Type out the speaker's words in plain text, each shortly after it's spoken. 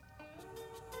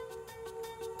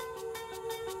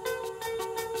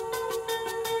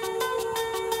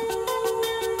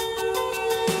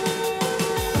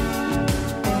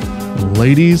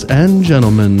Ladies and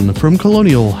gentlemen, from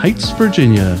Colonial Heights,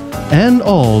 Virginia, and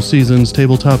All Seasons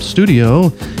Tabletop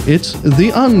Studio, it's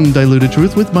The Undiluted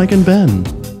Truth with Mike and Ben.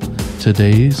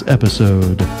 Today's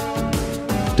episode,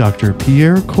 Dr.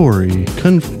 Pierre Kory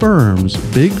confirms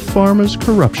Big Pharma's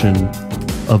corruption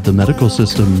of the medical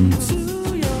system.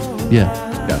 Yeah.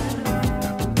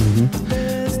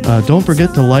 Don't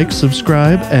forget to like,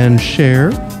 subscribe, and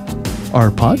share. Our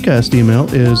podcast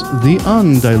email is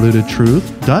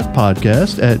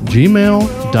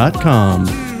theundilutedtruth.podcast@gmail.com.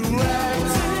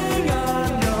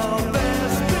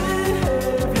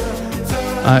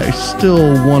 I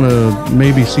still want to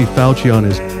maybe see Fauci on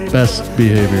his best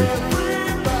behavior.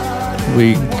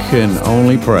 We can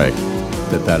only pray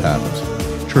that that happens.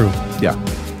 True. Yeah.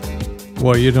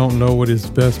 Well, you don't know what his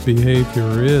best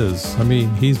behavior is. I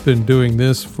mean, he's been doing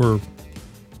this for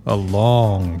a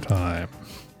long time.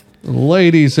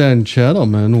 Ladies and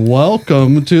gentlemen,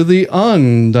 welcome to the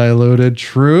Undiluted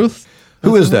Truth.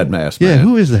 Who is that masked man? Yeah,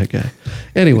 who is that guy?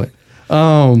 Anyway,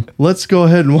 let's go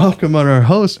ahead and welcome our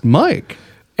host, Mike.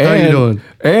 How you doing?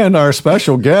 And our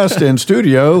special guest in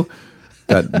studio,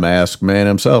 that masked man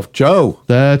himself, Joe.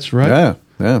 That's right.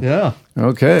 Yeah.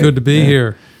 Okay. Good to be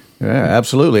here. Yeah,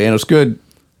 absolutely. And it's good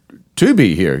to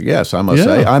be here. Yes, I must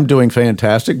say. I'm doing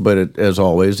fantastic, but as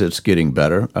always, it's getting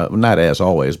better. Not as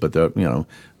always, but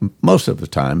most of the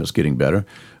time it's getting better.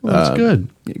 Well, that's good.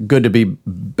 Good to be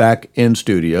back in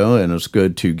studio, and it's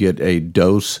good to get a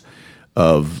dose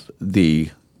of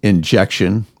the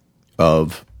injection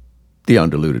of the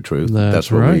undiluted truth.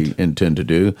 That's what right. we intend to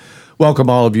do.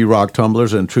 Welcome all of you rock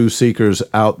tumblers and truth seekers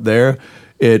out there.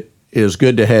 It is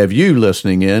good to have you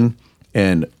listening in,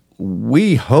 and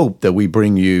we hope that we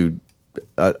bring you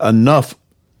enough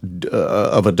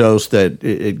of a dose that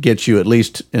it gets you at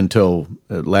least until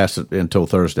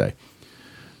Thursday.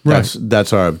 Right.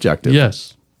 That's our objective.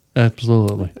 Yes,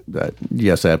 absolutely.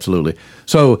 Yes, absolutely.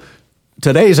 So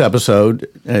today's episode,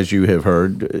 as you have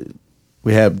heard,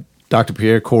 we have Dr.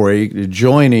 Pierre Kory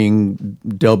joining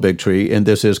Del Bigtree, and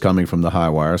this is coming from the High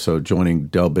Wire, so joining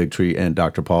Del Bigtree and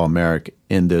Dr. Paul Merrick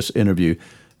in this interview.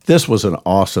 This was an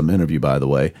awesome interview, by the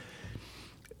way.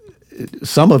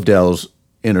 Some of Del's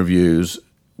interviews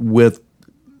with,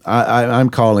 I'm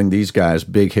calling these guys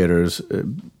big hitters,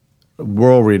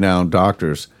 world-renowned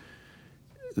doctors.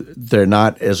 They're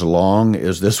not as long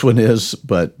as this one is,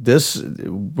 but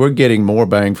we're getting more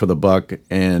bang for the buck.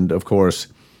 And, of course,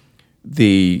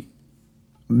 the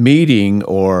meeting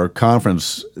or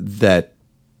conference that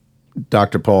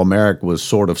Dr. Paul Merrick was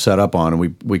sort of set up on,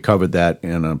 and we covered that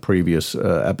in a previous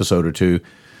episode or two,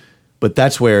 but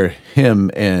that's where him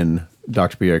and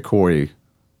Dr. Pierre Kory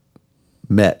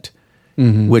met,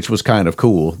 which was kind of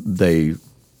cool. They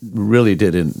really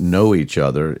didn't know each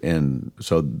other, and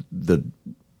so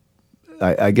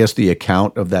I guess the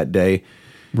account of that day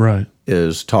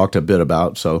is talked a bit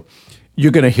about. So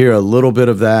you're going to hear a little bit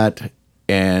of that,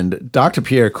 and Dr.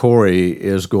 Pierre Kory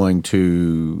is going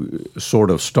to sort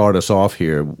of start us off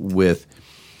here with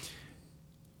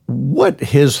what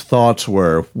his thoughts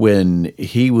were when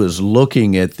he was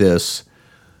looking at this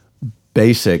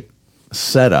basic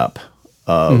setup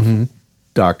of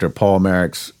Dr. Paul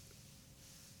Merrick's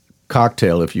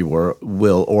cocktail, if you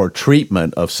will, or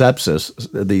treatment of sepsis,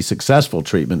 the successful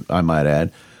treatment, I might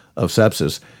add, of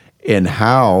sepsis, and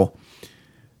how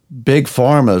Big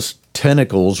Pharma's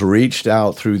tentacles reached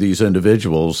out through these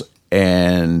individuals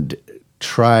and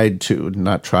they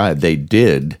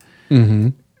did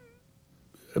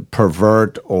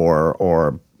pervert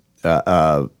or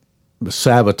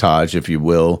sabotage, if you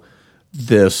will,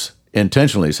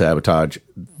 intentionally sabotage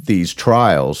these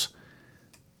trials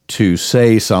to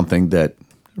say something that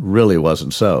really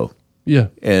wasn't so. Yeah.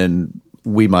 And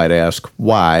we might ask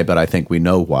why, but I think we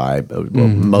know why,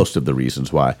 most of the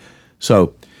reasons why.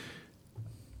 So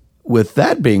with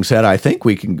that being said, I think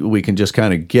we can just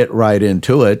kind of get right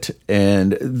into it.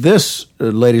 And this,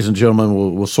 ladies and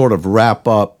gentlemen, will sort of wrap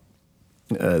up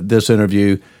this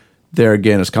interview. There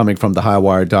again is coming from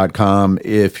thehighwire.com.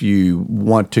 If you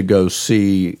want to go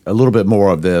see a little bit more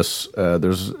of this,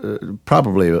 there's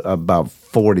probably about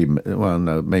 40,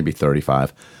 maybe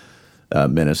 35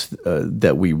 minutes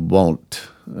that we won't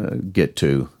get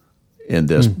to in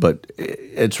this. But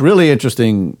it's really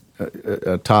interesting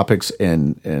topics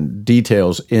and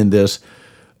details in this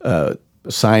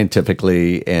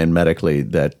scientifically and medically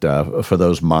that for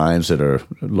those minds that are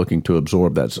looking to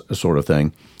absorb that sort of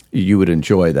thing, you would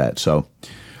enjoy that. So,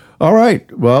 all right.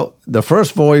 Well, the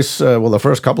first voice, the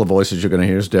first couple of voices you're going to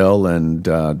hear is Del and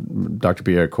Dr.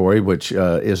 Pierre Kory, which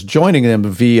is joining them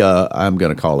via, I'm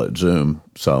going to call it Zoom.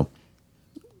 So,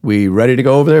 we ready to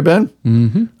go over there, Ben?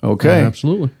 Mm-hmm. Okay.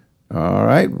 Absolutely. All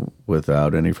right.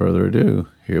 Without any further ado,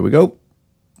 here we go.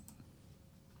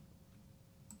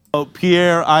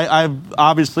 Pierre, I've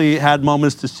obviously had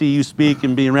moments to see you speak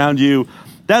and be around you.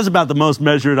 That's about the most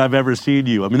measured I've ever seen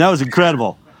you. I mean, that was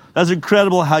incredible. That's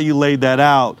incredible how you laid that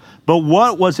out. But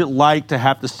what was it like to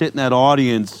have to sit in that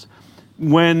audience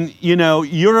when,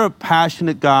 you're a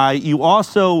passionate guy? You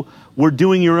also were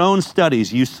doing your own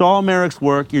studies. You saw Merrick's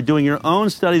work. You're doing your own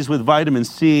studies with vitamin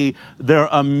C. They're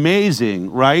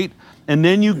amazing, right? And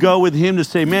then you go with him to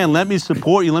say, man, let me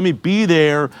support you. Let me be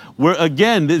there. Where,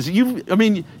 again,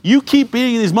 you keep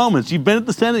being in these moments. You've been at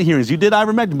the Senate hearings. You did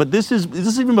ivermectin. But this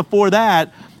is even before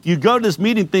that. You go to this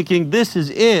meeting thinking, this is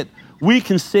it. We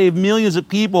can save millions of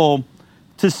people.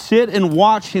 To sit and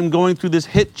watch him going through this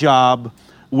hit job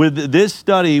with this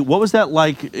study, what was that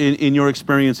like in your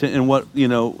experience and what,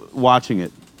 watching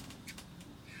it?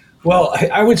 Well,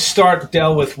 I would start,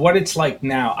 Del, with what it's like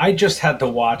now. I just had to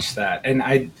watch that.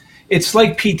 And it's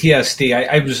like PTSD.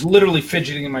 I was literally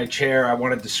fidgeting in my chair. I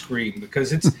wanted to scream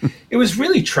because it was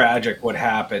really tragic what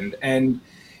happened. And,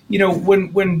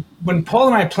 when Paul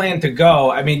and I planned to go,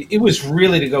 I mean, it was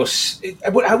really to go, I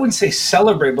wouldn't say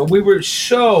celebrate, but we were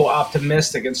so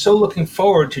optimistic and so looking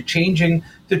forward to changing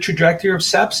the trajectory of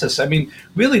sepsis. I mean,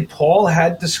 really, Paul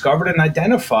had discovered and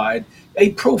identified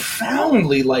a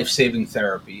profoundly life-saving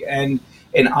therapy. And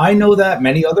I know that,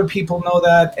 many other people know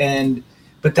that,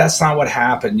 but that's not what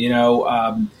happened,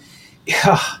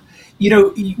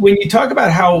 when you talk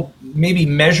about how maybe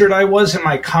measured I was in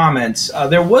my comments,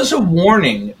 there was a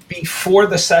warning before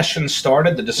the session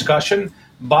started, the discussion,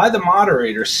 by the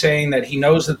moderator saying that he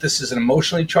knows that this is an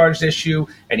emotionally charged issue,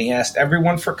 and he asked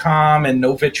everyone for calm and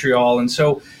no vitriol. And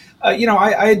so,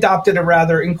 I adopted a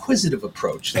rather inquisitive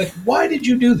approach. Like, why did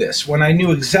you do this? When I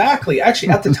knew exactly, actually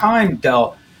at the time,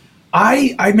 Del,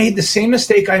 I made the same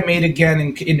mistake I made again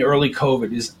in early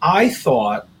COVID, is I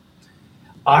thought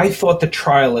the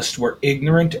trialists were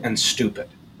ignorant and stupid.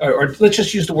 Or let's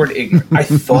just use the word ignorant. I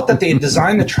thought that they had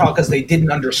designed the trial because they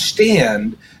didn't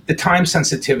understand the time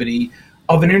sensitivity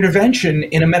of an intervention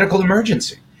in a medical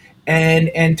emergency.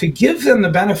 And to give them the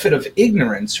benefit of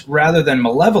ignorance rather than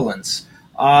malevolence,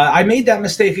 I made that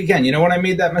mistake again. You know when I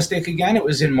made that mistake again? It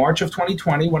was in March of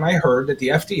 2020 when I heard that the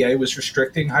FDA was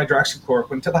restricting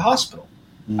hydroxychloroquine to the hospital.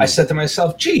 I said to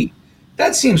myself, gee,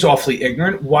 that seems awfully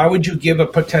ignorant. Why would you give a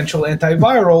potential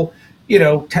antiviral,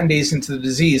 10 days into the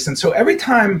disease? And so every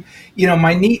time,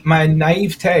 my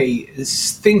naivete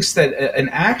thinks that an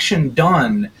action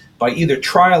done by either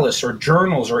trialists or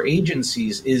journals or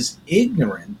agencies is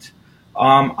ignorant,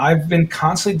 I've been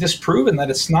constantly disproven that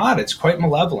it's not. It's quite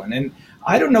malevolent. And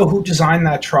I don't know who designed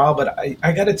that trial, but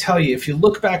I got to tell you, if you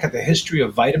look back at the history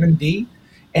of vitamin D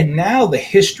and now the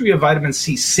history of vitamin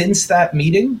C since that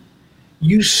meeting,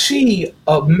 you see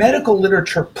a medical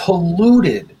literature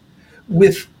polluted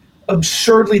with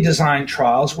absurdly designed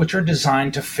trials, which are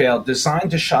designed to fail,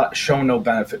 designed to show no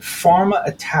benefit. Pharma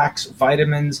attacks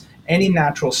vitamins, any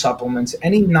natural supplements,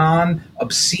 any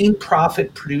non-obscene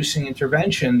profit-producing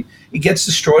intervention. It gets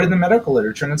destroyed in the medical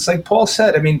literature. And it's like Paul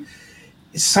said, I mean,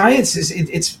 science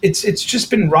it's just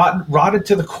been rotted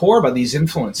to the core by these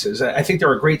influences. I think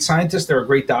there are great scientists, there are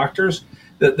great doctors.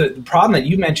 The problem that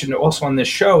you mentioned also on this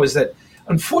show is that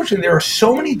unfortunately, there are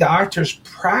so many doctors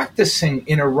practicing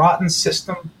in a rotten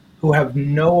system who have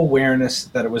no awareness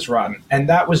that it was rotten. And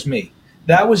that was me.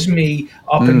 That was me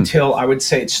up until, I would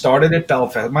say, it started at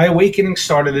Belfast. My awakening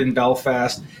started in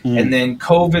Belfast, and then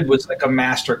COVID was like a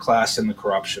masterclass in the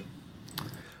corruption.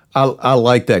 I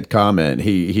like that comment.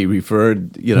 He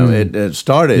referred, it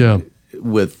started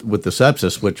with the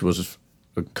sepsis, which was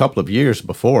a couple of years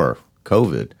before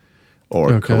COVID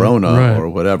or Corona or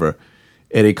whatever.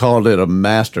 And he called it a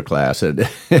masterclass. And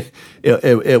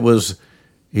it was,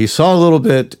 he saw a little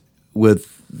bit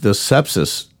with the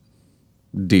sepsis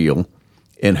deal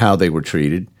and how they were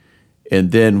treated.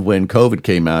 And then when COVID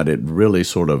came out, it really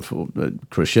sort of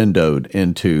crescendoed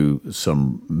into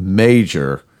some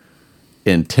major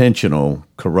intentional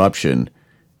corruption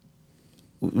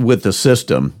with the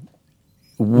system,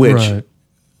 which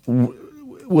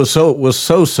was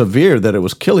so severe that it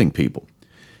was killing people.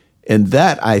 And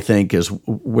that, I think, is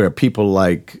where people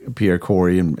like Pierre,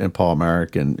 Kory, and Paul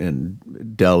Merrick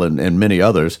and Del and many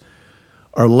others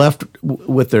are left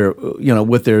with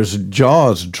their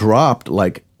jaws dropped.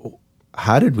 Like,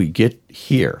 how did we get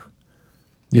here?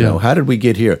 How did we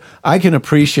get here? I can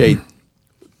appreciate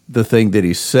the thing that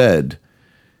he said.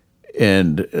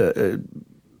 And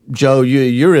Joe,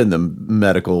 you're in the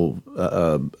medical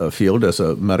field as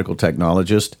a medical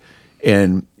technologist.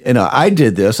 And I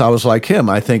did this. I was like him.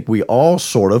 I think we all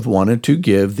sort of wanted to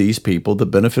give these people the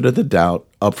benefit of the doubt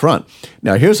up front.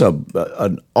 Now, here's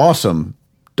an awesome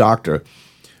doctor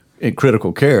in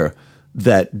critical care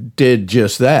that did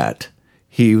just that.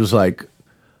 He was like,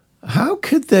 how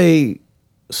could they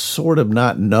sort of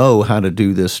not know how to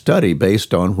do this study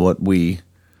based on what we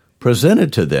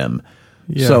presented to them?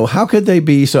 Yeah. So how could they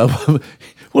be so...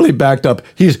 Well, he backed up.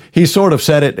 He sort of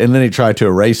said it, and then he tried to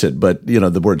erase it, but,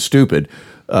 the word stupid.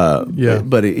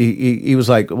 But he was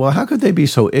like, well, how could they be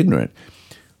so ignorant?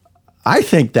 I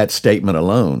think that statement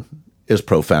alone is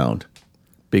profound,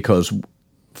 because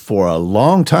for a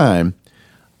long time,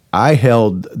 I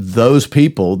held those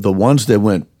people, the ones that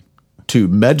went to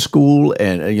med school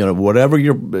and whatever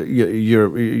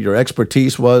your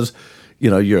expertise was,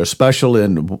 you're a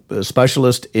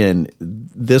specialist in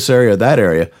this area, that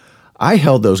area. I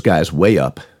held those guys way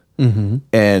up. Mm-hmm.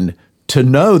 And to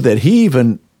know that he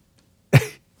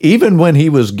even when he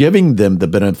was giving them the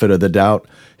benefit of the doubt,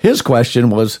 his question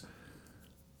was,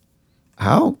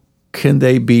 how can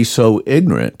they be so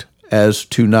ignorant as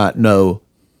to not know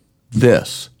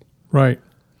this? Right.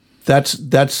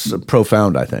 That's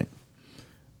profound, I think.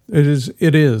 It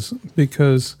is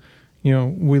because,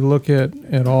 we look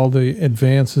at all the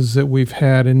advances that we've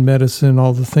had in medicine,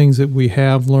 all the things that we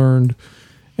have learned,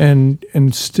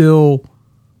 and still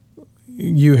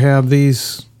you have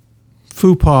these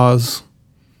faux pas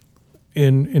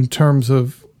in terms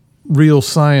of real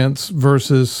science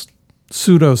versus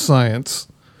pseudoscience.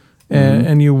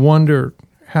 And you wonder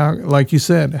how, like you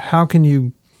said, how can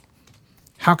you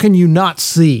not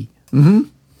see? Mm-hmm.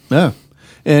 Yeah.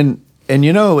 And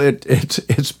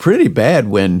it's pretty bad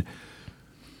when,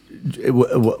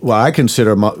 well, I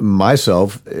consider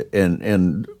myself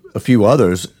and a few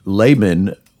others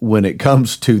laymen when it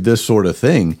comes to this sort of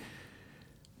thing.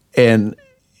 And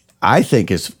I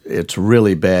think it's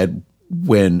really bad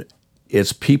when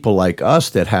it's people like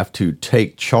us that have to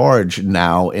take charge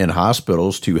now in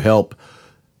hospitals to help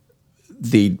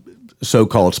the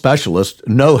so-called specialists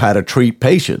know how to treat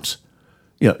patients.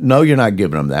 No, you're not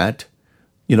giving them that.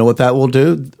 You know what that will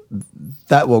do?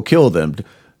 That will kill them.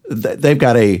 They've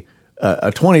got a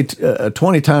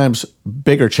 20 times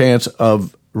bigger chance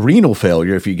of renal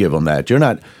failure if you give them that. You're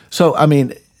not. So, I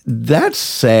mean, that's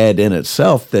sad in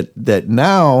itself that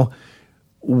now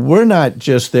we're not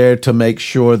just there to make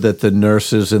sure that the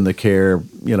nurses and the care,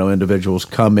 individuals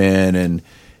come in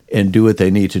and do what they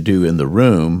need to do in the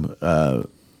room.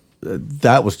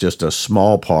 That was just a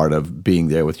small part of being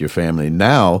there with your family.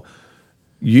 Now,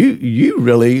 you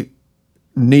really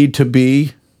need to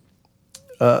be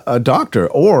a doctor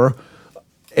or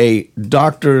a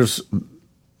doctor's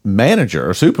manager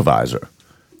or supervisor.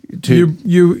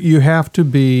 You have to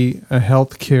be a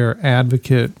healthcare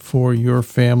advocate for your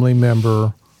family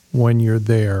member when you're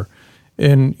there,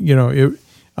 and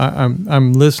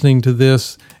I'm listening to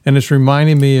this, and it's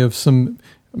reminding me of some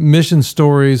mission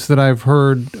stories that I've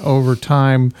heard over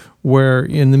time, where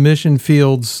in the mission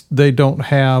fields they don't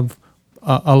have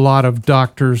a lot of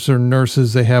doctors or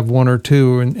nurses. They have one or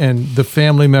two, and the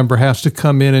family member has to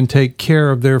come in and take care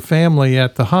of their family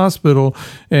at the hospital,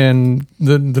 and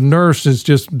the nurse is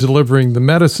just delivering the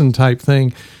medicine type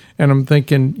thing. And I'm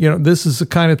thinking, this is the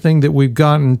kind of thing that we've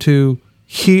gotten to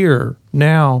here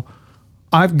now.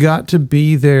 I've got to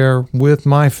be there with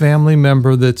my family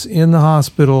member that's in the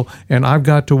hospital, and I've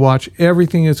got to watch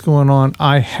everything that's going on.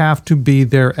 I have to be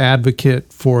their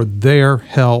advocate for their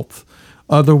health.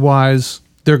 Otherwise,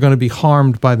 they're going to be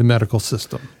harmed by the medical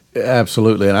system.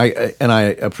 Absolutely, and I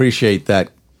appreciate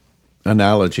that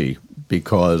analogy,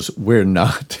 because we're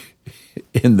not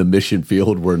in the mission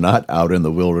field. We're not out in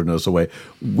the wilderness away.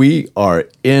 We are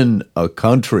in a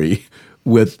country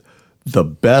with the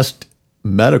best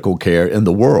medical care in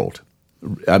the world.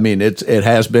 I mean, it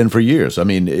has been for years. I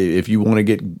mean, if you want to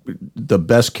get the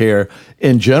best care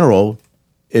in general,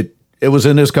 it was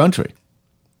in this country.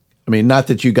 I mean, not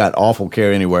that you got awful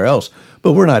care anywhere else,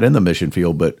 but we're not in the mission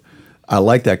field. But I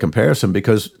like that comparison,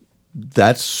 because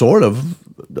that's sort of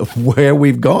where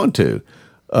we've gone to,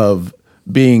 of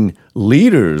being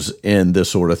leaders in this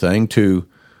sort of thing, to,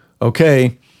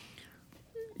 okay,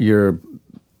 your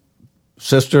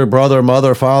sister, brother,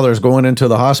 mother, father is going into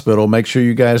the hospital. Make sure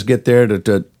you guys get there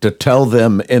to tell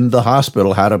them in the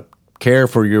hospital how to care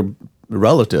for your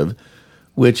relative,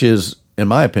 which is, in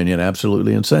my opinion,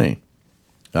 absolutely insane.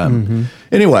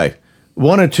 Anyway,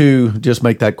 wanted to just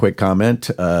make that quick comment,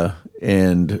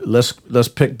 and let's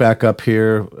pick back up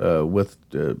here with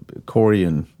Kory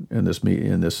in this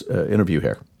interview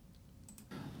here.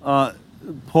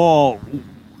 Paul,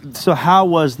 so how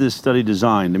was this study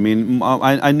designed? I mean,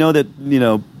 I know that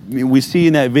we see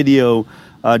in that video,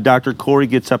 Dr. Kory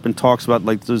gets up and talks about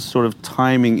like this sort of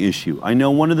timing issue. I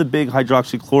know one of the big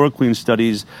hydroxychloroquine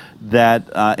studies that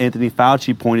Anthony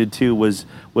Fauci pointed to was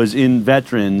in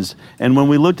veterans. And when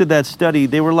we looked at that study,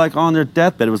 they were like on their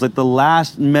deathbed. It was like the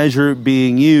last measure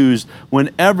being used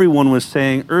when everyone was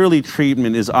saying early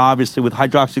treatment is obviously, with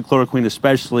hydroxychloroquine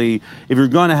especially, if you're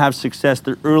going to have success,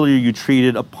 the earlier you treat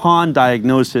it upon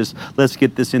diagnosis, let's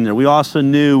get this in there. We also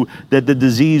knew that the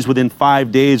disease within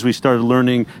 5 days, we started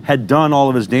learning, had done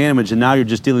all of its damage, and now you're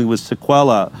just dealing with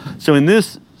sequela. So in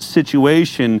this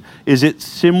situation, is it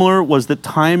similar? Was the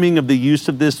timing of the use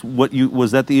of this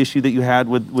was that the issue that you had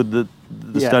with the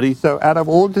study? So out of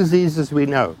all diseases we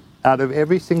know, out of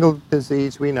every single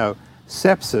disease we know,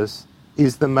 sepsis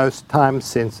is the most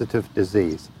time-sensitive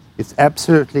disease. It's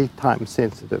absolutely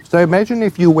time-sensitive. So imagine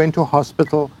if you went to a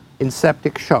hospital in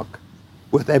septic shock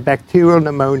with a bacterial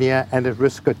pneumonia and at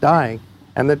risk of dying,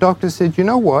 and the doctor said, you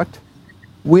know what,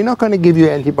 we're not going to give you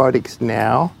antibiotics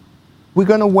now. We're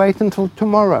going to wait until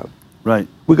tomorrow. Right.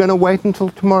 We're going to wait until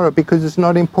tomorrow because it's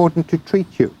not important to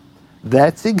treat you.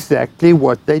 That's exactly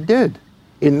what they did.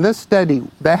 In this study,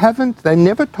 they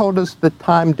never told us the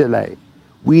time delay.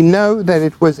 We know that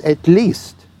it was at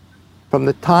least from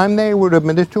the time they were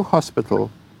admitted to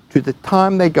hospital to the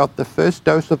time they got the first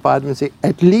dose of vitamin C,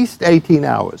 at least 18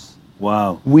 hours.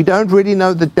 Wow. We don't really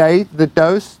know the day, the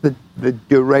dose, the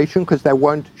duration, because they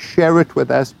won't share it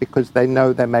with us because they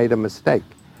know they made a mistake.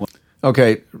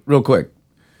 Okay, real quick.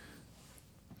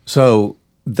 So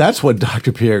that's what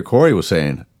Dr. Pierre Kory was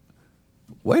saying.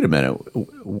 Wait a minute.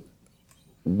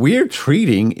 We're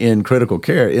treating in critical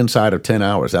care inside of 10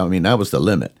 hours. I mean, that was the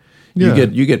limit. Yeah.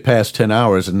 You get past 10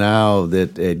 hours, and now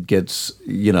that it gets,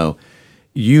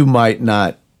 you might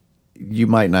not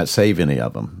save any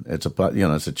of them. It's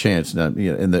a chance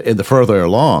in the further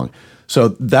along. So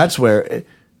that's where.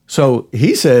 So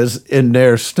he says in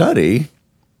their study,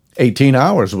 18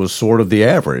 hours was sort of the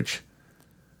average.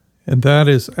 And that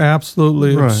is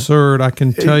absolutely absurd. I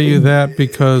can tell you that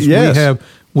because Yes.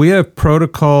 we have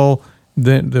protocol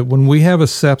that when we have a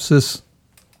sepsis,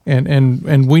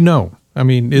 and we know. I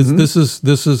mean, this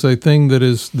is a thing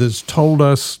that's told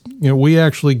us. We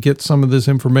actually get some of this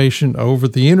information over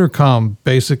the intercom.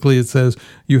 Basically, it says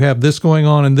you have this going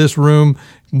on in this room.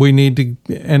 We need to,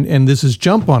 and this is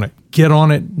jump on it. Get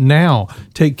on it now.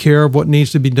 Take care of what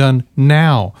needs to be done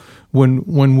now.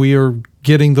 When we are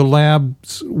getting the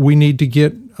labs, we need to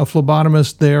get a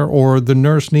phlebotomist there, or the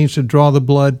nurse needs to draw the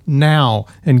blood now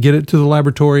and get it to the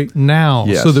laboratory now,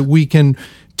 Yes. so that we can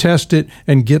test it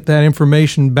and get that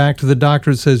information back to the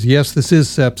doctor that says, yes, this is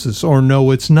sepsis, or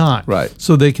no, it's not. Right.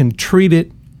 So they can treat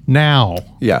it now.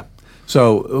 Yeah.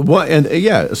 So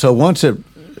So once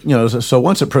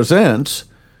it presents,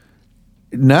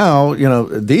 now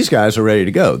these guys are ready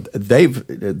to go.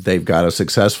 They've got a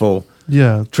successful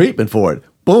treatment for it.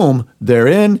 Boom, they're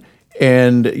in.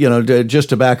 And just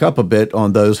to back up a bit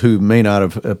on those who may not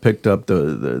have picked up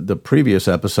the previous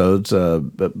episodes,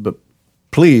 but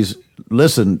please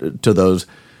listen to those.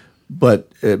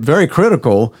 But very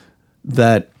critical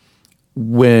that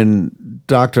when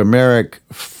Dr. Merrick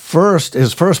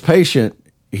his first patient,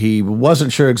 he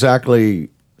wasn't sure exactly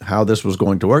how this was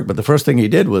going to work, but the first thing he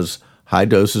did was high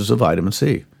doses of vitamin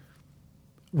C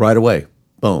right away.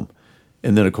 Boom.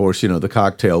 And then, of course, the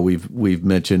cocktail we've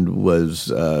mentioned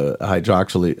was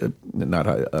hydrocortisone.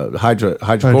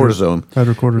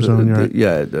 Hydrocortisone, right.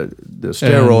 The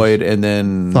steroid and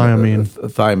then thiamine.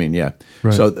 Thiamine, yeah.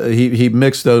 Right. So he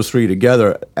mixed those three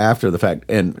together after the fact,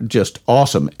 and just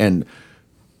awesome. And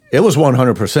it was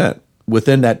 100%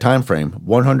 within that time frame.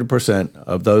 100%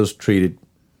 of those treated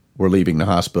were leaving the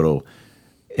hospital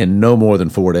in no more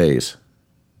than 4 days.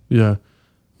 Yeah.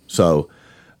 So,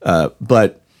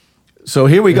 So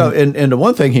here we go, and the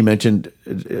one thing he mentioned,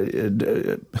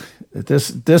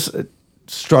 this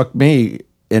struck me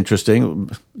interesting.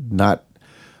 Not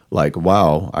like,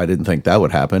 wow, I didn't think that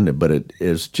would happen, but it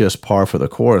is just par for the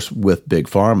course with Big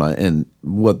Pharma and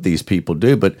what these people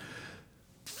do. But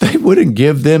they wouldn't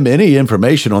give them any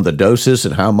information on the doses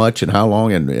and how much and how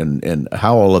long and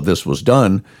how all of this was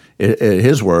done, in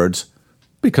his words,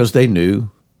 because they knew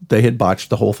they had botched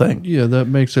the whole thing. Yeah, that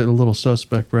makes it a little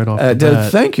suspect right off the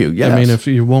bat. Thank you. Yes. I mean, if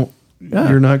you won't,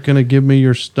 you're not going to give me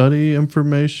your study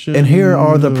information. And here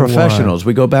are the professionals.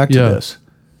 We go back to this.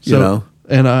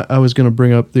 And I was going to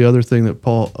bring up the other thing that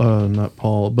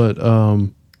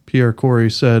Pierre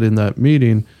Kory said in that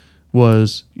meeting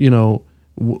was,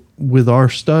 with our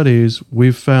studies,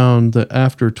 we've found that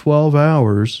after 12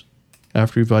 hours,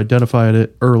 after you've identified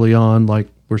it early on, like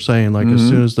we're saying, like as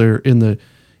soon as they're in the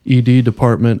ED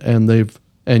department and they've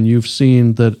and you've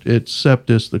seen that it's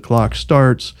sepsis, the clock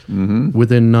starts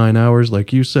within 9 hours.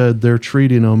 Like you said, they're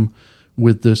treating them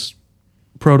with this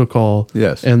protocol.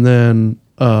 Yes. And then,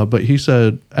 but he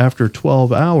said after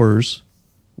 12 hours,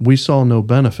 we saw no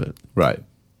benefit. Right.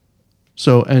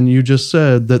 So, and you just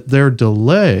said that their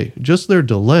delay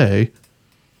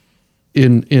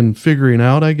in figuring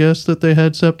out, I guess, that they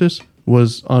had sepsis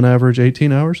was on average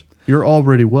 18 hours. You're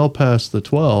already well past the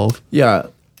 12. Yeah.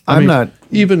 I mean, not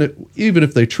even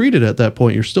if they treat it at that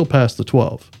point, you're still past the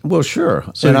 12. well, sure.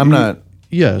 So and I'm not.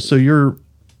 Yeah, so you're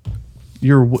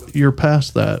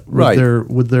past that with Right.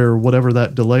 their whatever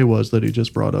that delay was that he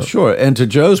just brought up. Sure. And to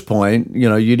Joe's point, you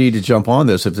need to jump on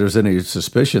this if there's any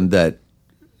suspicion that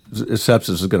sepsis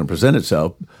is going to present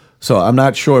itself. So I'm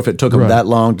not sure if it took them Right. that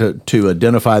long to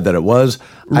identify that it was.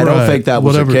 I don't Right. think that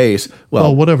was the case.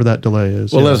 Well, whatever that delay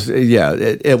is. Well, yeah.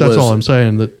 it That's was. all I'm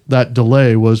saying. That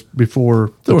delay was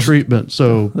before the treatment.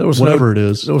 So There was whatever it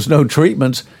is, There was no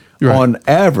treatments Right. on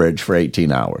average for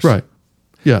 18 hours. right?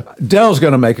 Yeah, Dell's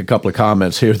going to make a couple of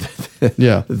comments here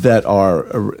Yeah. that are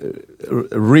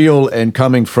real and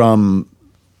coming from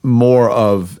more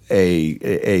of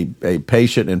a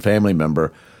patient and family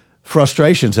member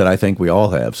frustrations that I think we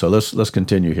all have. So let's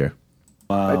continue here.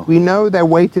 But we know they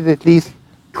waited at least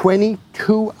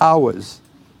 22 hours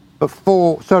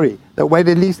they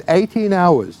waited at least 18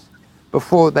 hours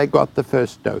before they got the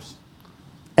first dose.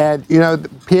 And,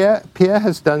 Pierre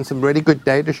has done some really good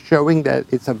data showing that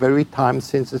it's a very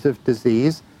time-sensitive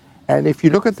disease. And if you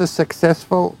look at the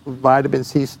successful vitamin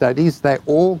C studies, they're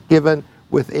all given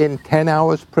within 10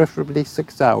 hours, preferably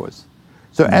 6 hours.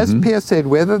 So as Pierre said,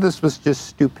 whether this was just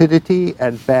stupidity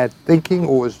and bad thinking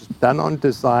or was done on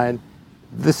design,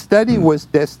 the study was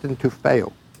destined to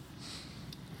fail.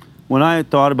 When I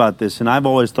thought about this, and I've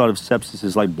always thought of sepsis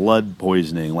as like blood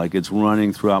poisoning, like it's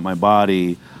running throughout my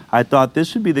body, I thought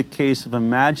this would be the case of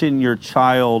imagine your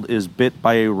child is bit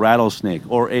by a rattlesnake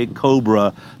or a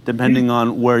cobra, depending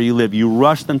on where you live. You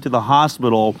rush them to the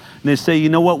hospital and they say, you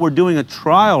know what, we're doing a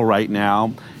trial right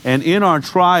now. And in our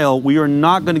trial, we are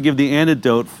not going to give the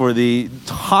antidote for the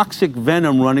toxic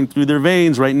venom running through their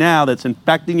veins right now that's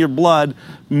infecting your blood,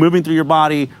 moving through your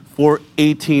body for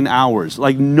 18 hours.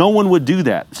 Like no one would do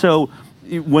that. So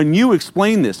when you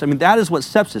explain this, I mean, that is what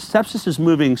sepsis is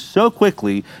moving so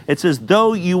quickly. It's as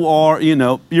though you are,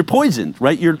 you're poisoned,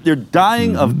 right? You're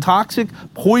dying of toxic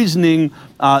poisoning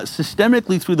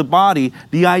systemically through the body.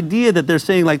 The idea that they're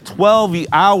saying like 12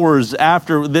 hours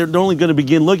after, they're only going to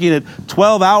begin looking at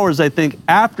 12 hours, I think,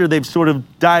 after they've sort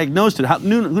of diagnosed it.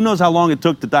 Who knows how long it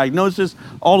took to diagnose?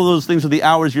 All of those things are the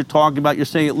hours you're talking about. You're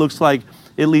saying it looks like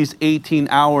at least 18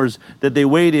 hours that they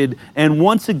waited. And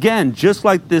once again, just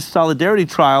like this Solidarity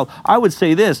trial, I would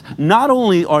say this, not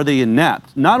only are they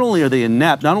inept, not only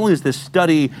is this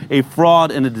study a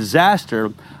fraud and a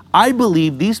disaster, I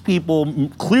believe these people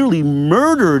clearly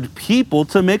murdered people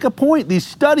to make a point. These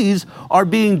studies are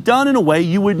being done in a way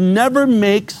you would never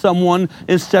make someone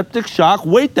in septic shock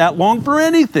wait that long for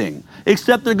anything,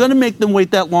 except they're going to make them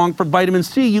wait that long for vitamin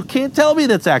C. You can't tell me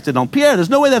that's accidental. Pierre, there's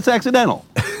no way that's accidental.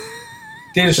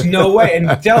 There's no way.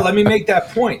 And Del, let me make that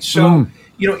point. So,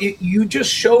 you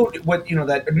just showed what,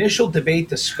 that initial debate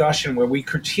discussion where we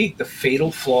critiqued the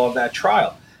fatal flaw of that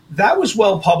trial. That was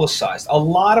well publicized. A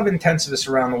lot of intensivists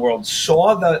around the world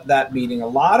saw that meeting. A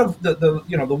lot of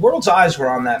the world's eyes were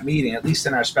on that meeting, at least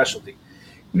in our specialty.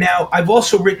 Now, I've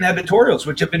also written editorials,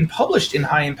 which have been published in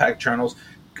high impact journals,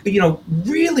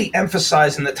 really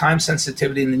emphasizing the time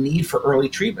sensitivity and the need for early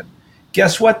treatment.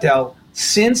 Guess what, Del?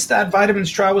 Since that vitamins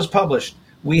trial was published,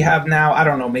 we have now, I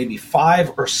don't know, maybe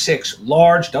 5 or 6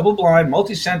 large, double-blind,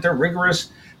 multi-center, rigorous,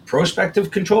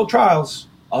 prospective controlled trials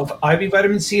of IV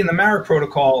vitamin C in the MARA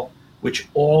protocol, which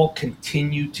all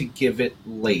continue to give it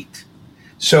late.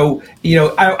 So,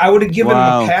 I would have given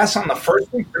them a pass on the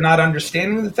first one for not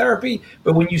understanding the therapy,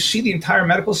 but when you see the entire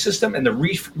medical system and the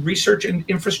research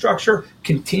infrastructure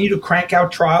continue to crank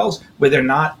out trials where they're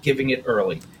not giving it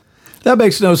early. That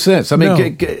makes no sense. I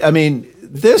mean,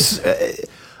 this.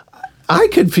 I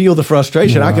could feel the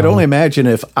frustration. No. I could only imagine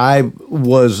if I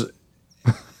was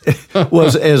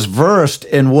as versed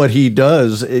in what he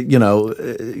does.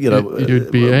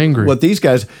 You'd be angry. What these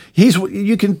guys,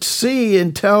 you can see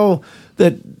and tell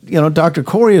that Dr.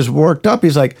 Kory is worked up.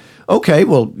 He's like, okay,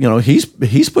 well,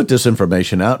 he's put this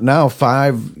information out now.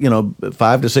 5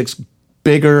 to 6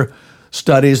 bigger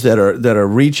studies that are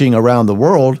reaching around the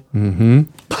world,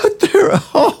 but they're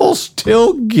all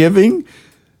still giving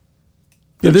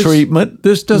the treatment.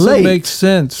 This doesn't late. make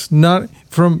sense. Not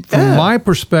from my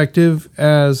perspective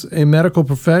as a medical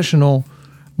professional,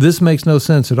 this makes no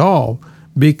sense at all,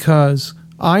 because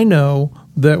I know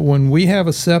that when we have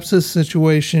a sepsis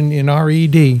situation in our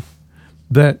ED,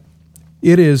 that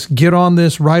it is get on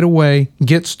this right away,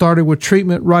 get started with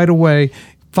treatment right away,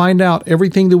 find out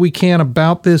everything that we can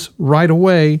about this right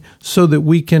away so that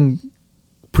we can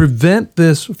prevent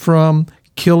this from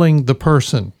killing the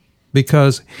person.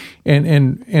 Because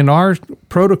and our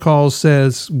protocol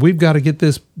says we've got to get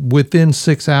this within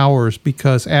 6 hours,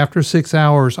 because after 6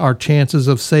 hours our chances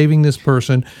of saving this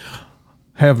person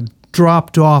have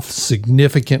dropped off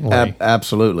significantly.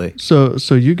 Absolutely. So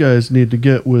you guys need to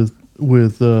get with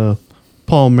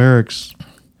Paul Merrick's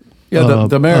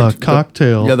the Merrick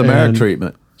cocktail. The Merrick and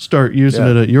treatment. Start using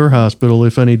it at your hospital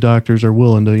if any doctors are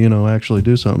willing to, actually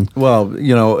do something. Well,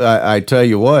 I tell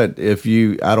you what,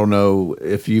 I don't know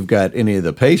if you've got any of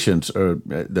the patients, or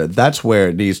that's where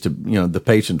it needs to, the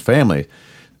patient family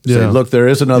say, look, there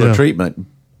is another treatment,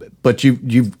 but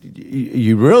you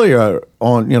really are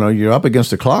on, you're up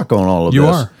against the clock on all of this. You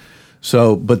are.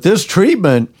 So, but this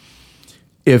treatment,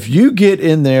 if you get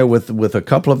in there with a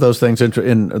couple of those things,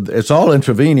 it's all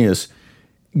intravenous,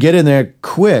 get in there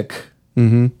quick.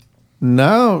 Mm-hmm.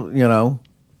 Now,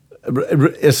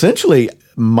 essentially,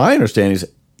 my understanding is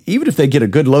even if they get a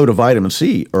good load of vitamin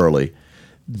C early,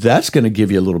 that's going to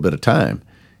give you a little bit of time,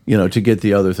 to get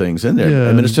the other things in there. Yeah,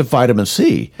 I mean, it's just vitamin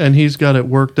C. And he's got it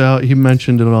worked out. He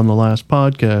mentioned it on the last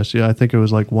podcast. Yeah, I think it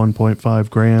was like 1.5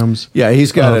 grams. Yeah,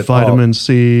 he's got it vitamin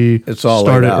C. It's all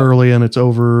started laid out. early, and it's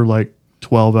over like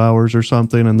 12 hours or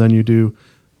something, and then you do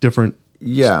different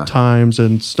times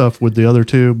and stuff with the other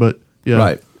two. But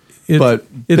right.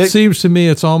 It seems to me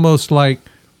it's almost like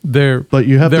but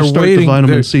you have to start the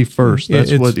vitamin C first.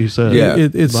 That's what he said. Yeah.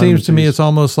 It seems to me it's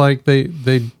almost like they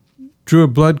drew a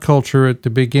blood culture at the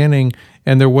beginning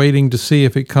and they're waiting to see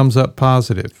if it comes up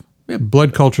positive. Yeah.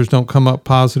 Blood cultures don't come up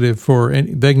positive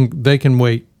they can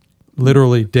wait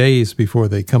literally days before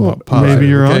they come up positive. Maybe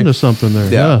you're onto something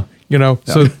there. Yeah.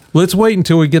 So let's wait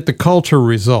until we get the culture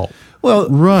result. Well,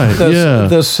 right.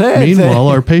 The sad Meanwhile,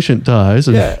 our patient dies.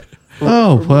 And,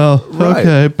 oh, well,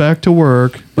 okay, back to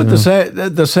work. But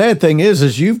the sad thing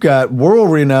is you've got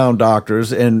world-renowned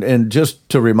doctors, and just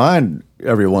to remind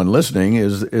everyone listening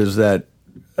is that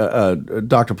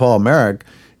Dr. Paul Merrick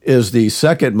is the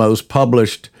second most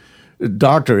published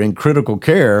doctor in critical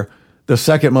care, the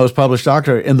second most published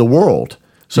doctor in the world.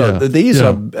 So these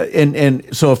are,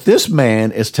 and so if this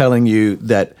man is telling you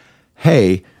that,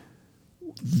 hey,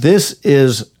 this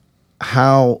is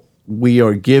how we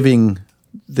are giving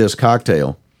this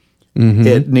cocktail. Mm-hmm.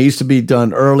 It needs to be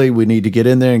done early. We need to get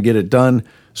in there and get it done.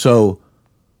 So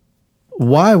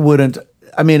why wouldn't,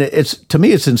 to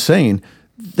me it's insane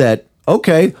that,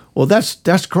 okay, well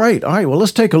that's great. All right, well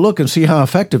let's take a look and see how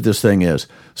effective this thing is.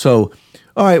 So,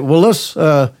 all right, well let's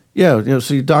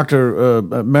see Dr.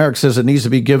 Merrick says it needs to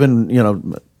be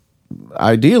given,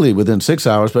 ideally within 6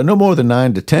 hours, but no more than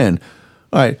 9 to 10.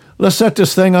 All right, let's set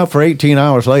this thing up for 18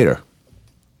 hours later.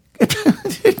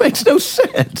 It makes no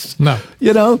sense. No.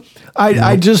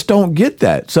 I just don't get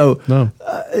that. So,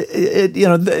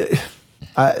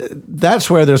 that's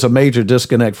where there's a major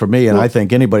disconnect for me, and I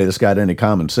think anybody that's got any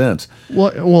common sense.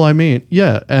 Well,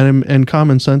 and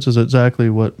common sense is exactly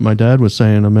what my dad was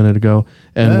saying a minute ago,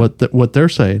 and what they're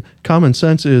saying. Common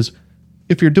sense is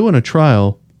if you're doing a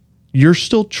trial, you're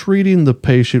still treating the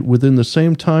patient within the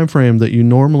same time frame that you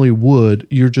normally would.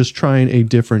 You're just trying a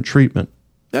different treatment.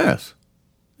 Yes.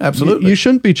 Absolutely. You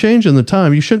shouldn't be changing the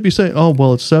time. You shouldn't be saying, oh,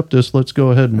 well, it's sepsis. Let's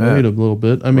go ahead and wait a little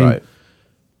bit.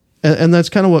 And that's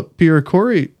kind of what Pierre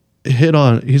Kory hit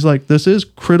on. He's like, this is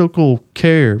critical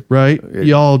care, right?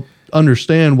 Y'all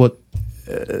understand what.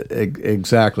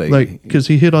 Exactly. Because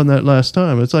he hit on that last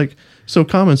time. It's like, so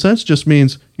common sense just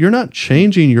means you're not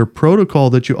changing your protocol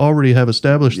that you already have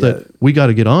established that we got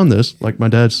to get on this, like my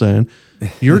dad's saying.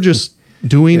 You're just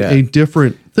doing a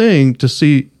different thing to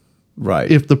see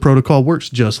if the protocol works,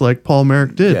 just like Paul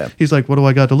Merrick did. Yeah. He's like, what do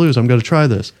I got to lose? I'm going to try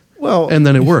this. Well, and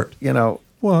then it worked. And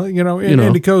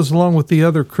it goes along with the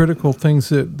other critical things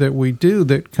that we do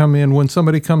that come in. When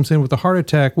somebody comes in with a heart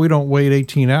attack, we don't wait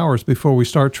 18 hours before we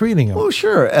start treating them. Oh,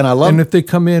 sure. And if they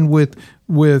come in with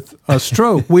a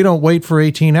stroke, we don't wait for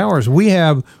 18 hours. We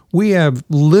have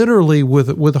literally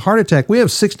with a heart attack, we have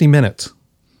 60 minutes.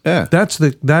 Yeah.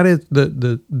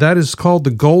 That is called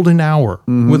the golden hour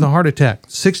with a heart attack.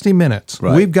 60 minutes.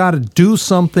 Right. We've got to do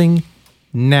something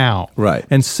now. Right.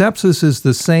 And sepsis is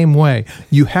the same way.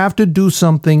 You have to do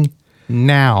something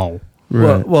now.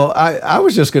 Right. Well, I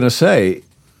was just going to say,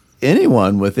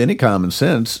 anyone with any common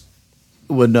sense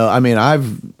would know. I mean,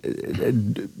 I've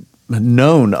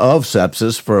known of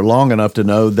sepsis for long enough to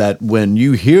know that when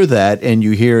you hear that and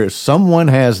you hear someone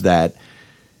has that,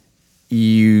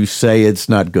 you say it's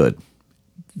not good.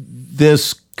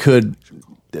 this could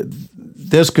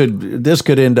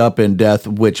end up in death,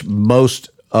 which most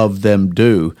of them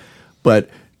do. But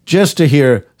just to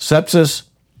hear sepsis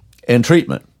and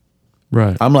treatment,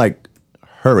 Right. I'm like,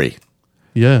 hurry.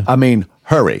 Yeah. I mean,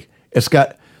 hurry. It's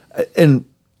got, and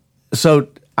so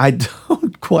I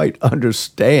don't quite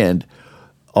understand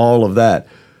all of that.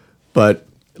 But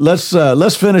let's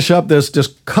finish up this.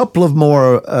 Just couple of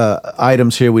more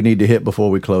items here we need to hit before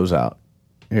we close out.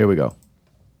 Here we go.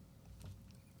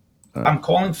 I'm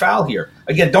calling foul here.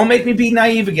 Again, don't make me be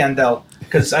naive again, Del,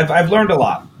 because I've learned a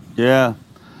lot. Yeah.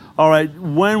 All right.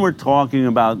 When we're talking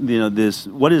about this,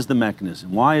 what is the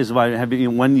mechanism? Why is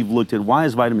when you've looked at why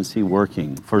is vitamin C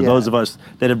working for those of us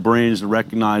that have brains to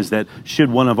recognize that should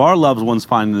one of our loved ones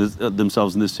find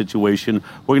themselves in this situation,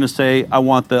 we're going to say I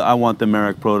want the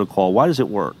Merrick protocol. Why does it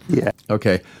work? Yeah.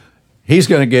 Okay, he's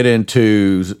going to get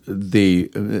into the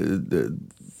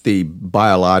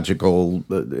biological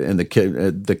and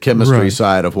the chemistry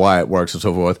side of why it works and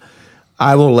so forth.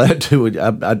 I will I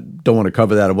don't want to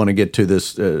cover that. I want to get to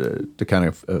this to kind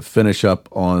of finish up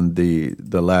on the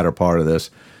latter part of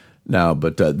this now.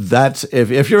 But that's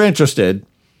if you're interested,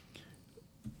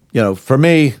 for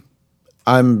me,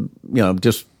 I'm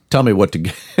just tell me what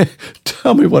to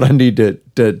tell me what I need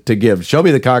to give. Show me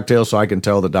the cocktail so I can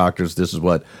tell the doctors this is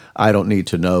what I don't need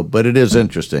to know. But it is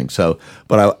interesting. So,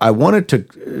 but I wanted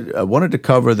to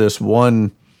cover this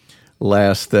one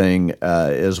last thing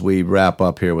as we wrap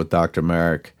up here with Dr.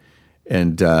 Merrick,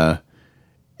 and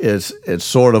it's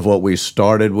sort of what we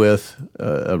started with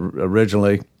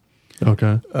originally.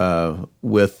 Okay.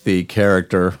 With the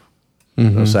character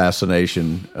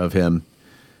assassination of him,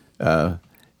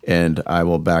 and I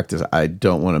will back this. I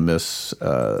don't want to miss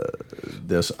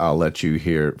this. I'll let you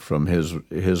hear from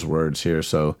his words here.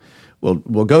 So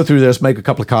we'll go through this, make a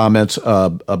couple of comments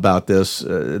about this.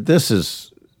 This is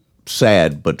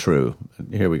sad but true.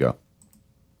 Here we go.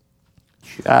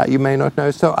 You may not know.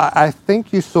 So I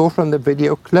think you saw from the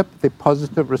video clip the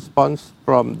positive response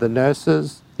from the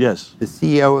nurses, Yes. the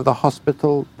CEO of the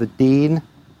hospital, the dean.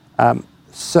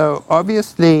 So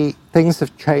obviously things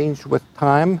have changed with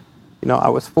time. I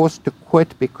was forced to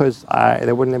quit because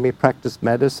they wouldn't let me practice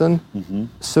medicine. Mm-hmm.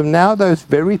 So now those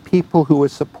very people who were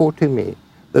supporting me,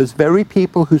 those very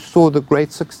people who saw the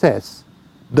great success,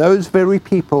 those very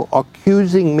people are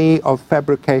accusing me of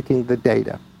fabricating the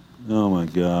data. Oh, my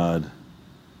God.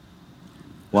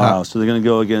 Wow. So they're going to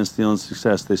go against the own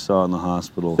success they saw in the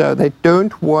hospital. So they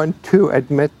don't want to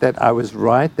admit that I was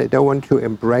right. They don't want to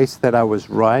embrace that I was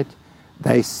right.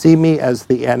 They see me as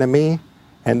the enemy,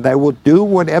 and they will do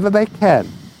whatever they can.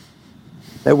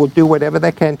 They will do whatever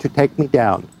they can to take me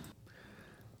down.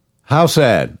 How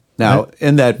sad. Now,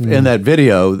 in that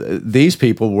video, these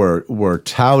people were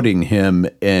touting him,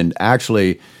 and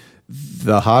actually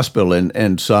the hospital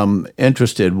and some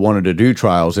interested wanted to do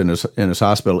trials in his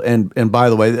hospital. And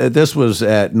by the way, this was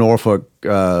at Norfolk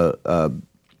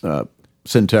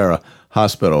Centera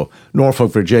Hospital,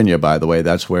 Norfolk, Virginia. By the way,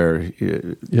 that's where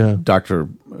Dr.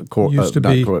 Used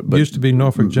to be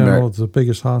Norfolk General. It's the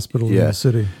biggest hospital in the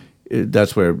city.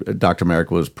 That's where Dr. Merrick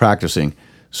was practicing.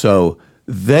 So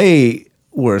they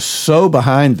were so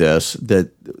behind this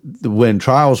that when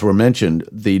trials were mentioned,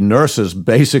 the nurses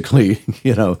basically,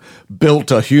 built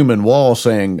a human wall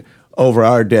saying over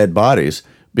our dead bodies,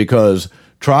 because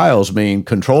trials mean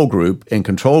control group, and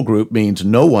control group means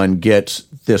no one gets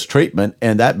this treatment,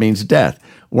 and that means death.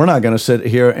 We're not going to sit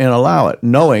here and allow it,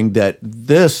 knowing that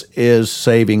this is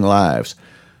saving lives.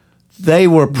 They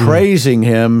were praising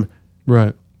him.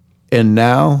 Right. And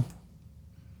now,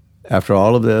 after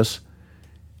all of this,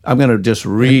 I'm going to just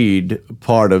read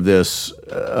part of this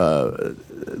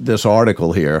this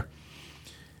article here,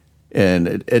 and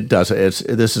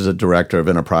this is a director of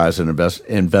enterprise and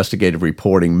investigative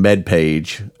reporting,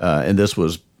 MedPage, and this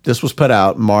was put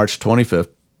out March 25th,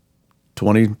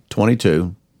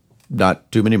 2022,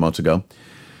 not too many months ago.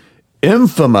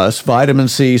 Infamous vitamin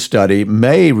C study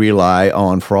may rely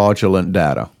on fraudulent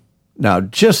data. Now,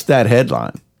 just that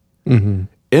headline,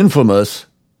 infamous,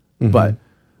 but.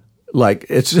 Like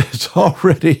it's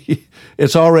already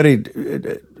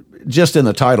just in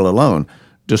the title alone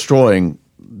destroying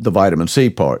the vitamin C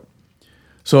part.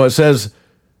 So it says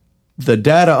the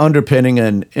data underpinning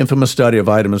an infamous study of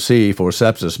vitamin C for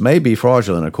sepsis may be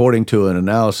fraudulent, according to an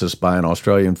analysis by an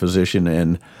Australian physician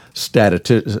and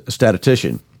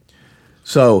statistician.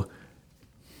 So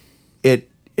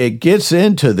it gets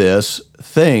into this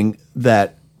thing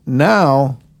that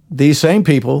now these same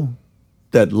people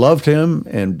that loved him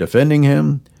and defending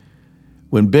him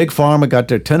when Big Pharma got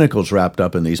their tentacles wrapped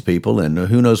up in these people, and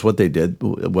who knows what they did,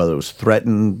 whether it was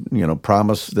threaten,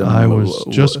 promise them. I was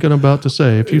just about to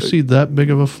say, if you see that big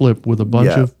of a flip with a bunch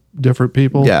of different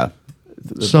people,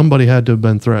 somebody had to have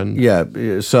been threatened.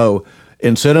 Yeah. So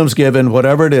incentives given,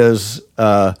 whatever it is,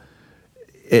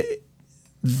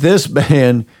 this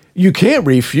man, you can't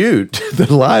refute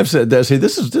the lives that. See,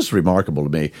 this is remarkable to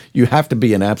me. You have to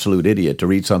be an absolute idiot to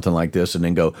read something like this and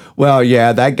then go, well,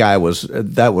 yeah, that guy was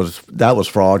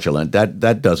fraudulent.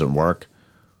 That doesn't work.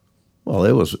 Well,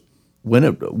 it was when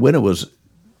it was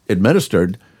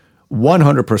administered,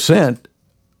 100%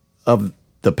 of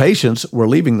the patients were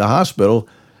leaving the hospital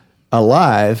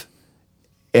alive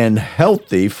and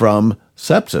healthy from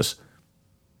sepsis.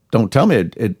 Don't tell me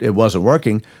it wasn't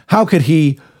working. How can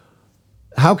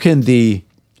the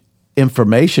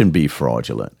information be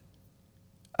fraudulent?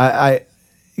 How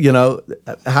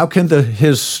can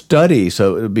his study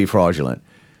be fraudulent?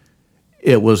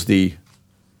 It was the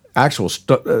actual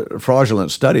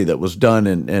fraudulent study that was done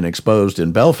and exposed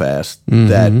in Belfast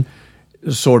that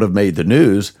sort of made the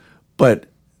news. But,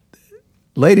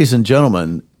 ladies and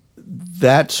gentlemen,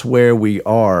 that's where we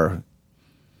are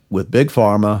with Big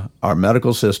Pharma, our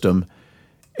medical system,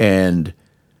 and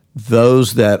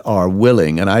those that are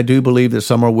willing, and I do believe that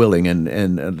some are willing, and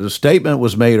the statement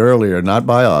was made earlier, not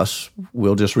by us,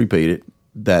 we'll just repeat it,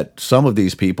 that some of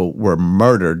these people were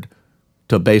murdered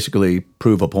to basically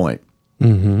prove a point.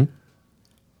 Mm-hmm.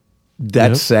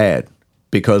 That's sad,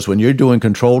 because when you're doing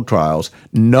controlled trials,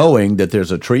 knowing that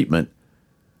there's a treatment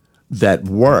that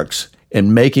works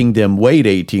and making them wait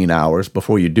 18 hours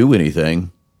before you do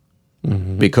anything,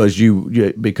 because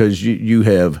you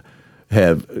have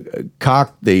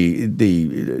cocked the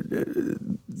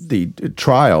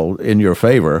trial in your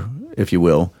favor, if you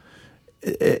will.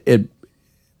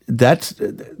 That's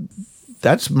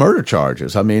murder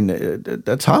charges. I mean,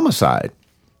 that's homicide.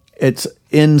 It's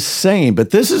insane.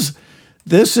 But this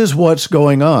is what's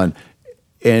going on.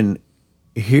 And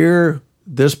here,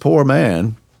 this poor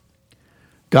man,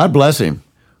 God bless him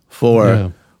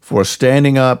for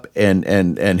standing up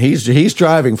and he's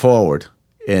driving forward.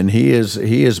 And he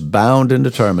is bound and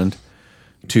determined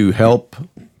to help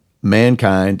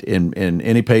mankind in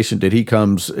any patient that he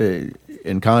comes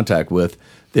in contact with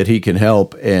that he can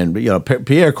help. And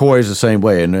Pierre, Kory is the same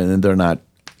way, and they're not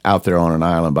out there on an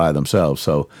island by themselves.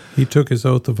 So he took his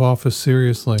oath of office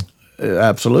seriously.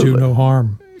 Absolutely, do no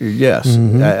harm. Yes,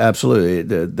 absolutely.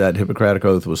 That Hippocratic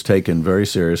oath was taken very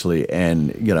seriously,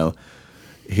 and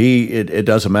it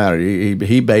doesn't matter.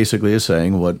 He basically is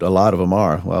saying what a lot of them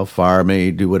are. Well, fire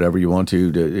me, do whatever you want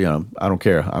to. I don't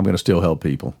care. I'm going to still help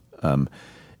people.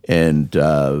 And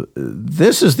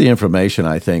this is the information,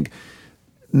 I think,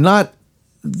 not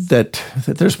that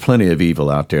there's plenty of evil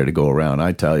out there to go around.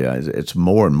 I tell you, it's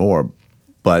more and more.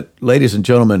 But ladies and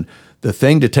gentlemen, the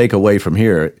thing to take away from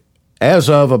here, as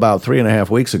of about 3.5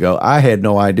 weeks ago, I had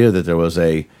no idea that there was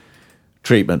a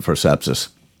treatment for sepsis.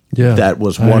 Yeah, that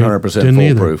was 100%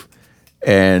 foolproof.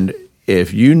 And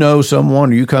if you know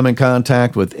someone, or you come in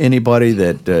contact with anybody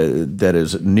that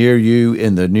is near you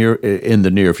in the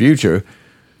near future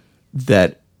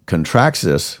that contracts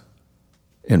this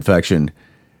infection,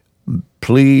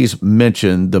 please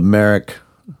mention the Merrick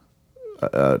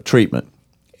treatment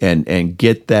and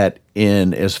get that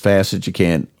in as fast as you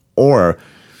can. Or,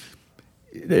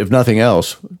 if nothing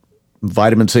else,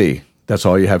 vitamin C. That's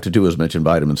all you have to do is mention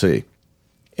vitamin C.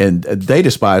 And they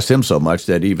despised him so much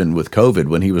that even with COVID,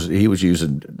 when he was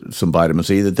using some vitamin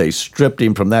C, that they stripped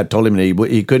him from that, told him that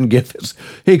he couldn't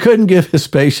give his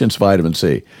patients vitamin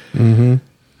C.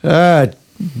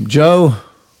 Joe,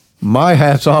 my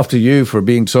hat's off to you for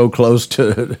being so close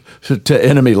to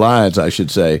enemy lines, I should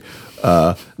say.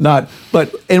 And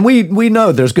we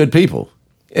know there's good people,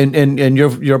 and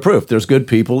you're proof. There's good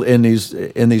people in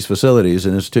these facilities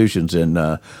and institutions,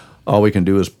 and all we can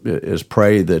do is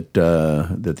pray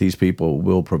that these people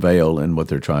will prevail in what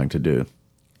they're trying to do.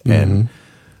 And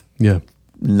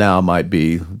now might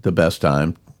be the best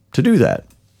time to do that.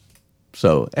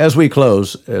 So as we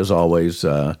close, as always,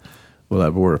 we'll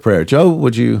have a word of prayer. Joe,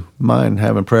 would you mind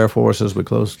having prayer for us as we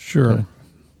close? Sure. Okay.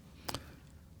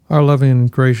 Our loving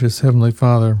and gracious Heavenly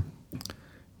Father,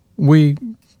 we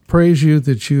praise you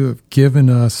that you have given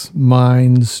us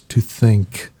minds to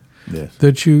think. Yes.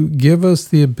 That you give us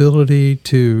the ability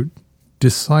to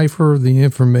decipher the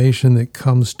information that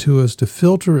comes to us, to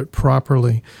filter it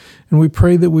properly. And we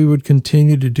pray that we would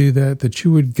continue to do that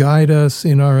you would guide us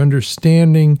in our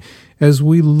understanding as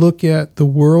we look at the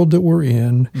world that we're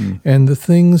in and the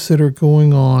things that are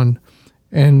going on,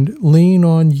 and lean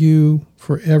on you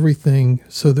for everything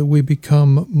so that we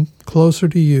become closer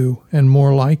to you and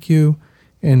more like you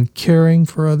and caring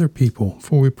for other people.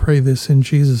 For we pray this in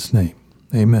Jesus' name.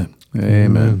 Amen.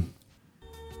 Amen.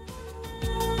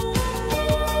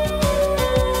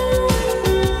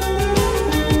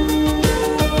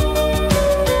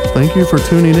 Thank you for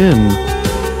tuning in.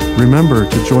 Remember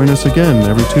to join us again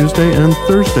every Tuesday and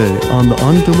Thursday on The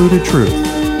Undiluted Truth.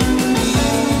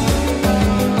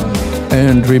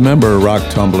 And remember, rock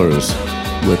tumblers,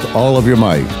 with all of your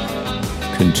might,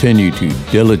 continue to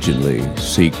diligently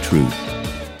seek truth.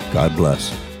 God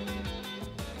bless.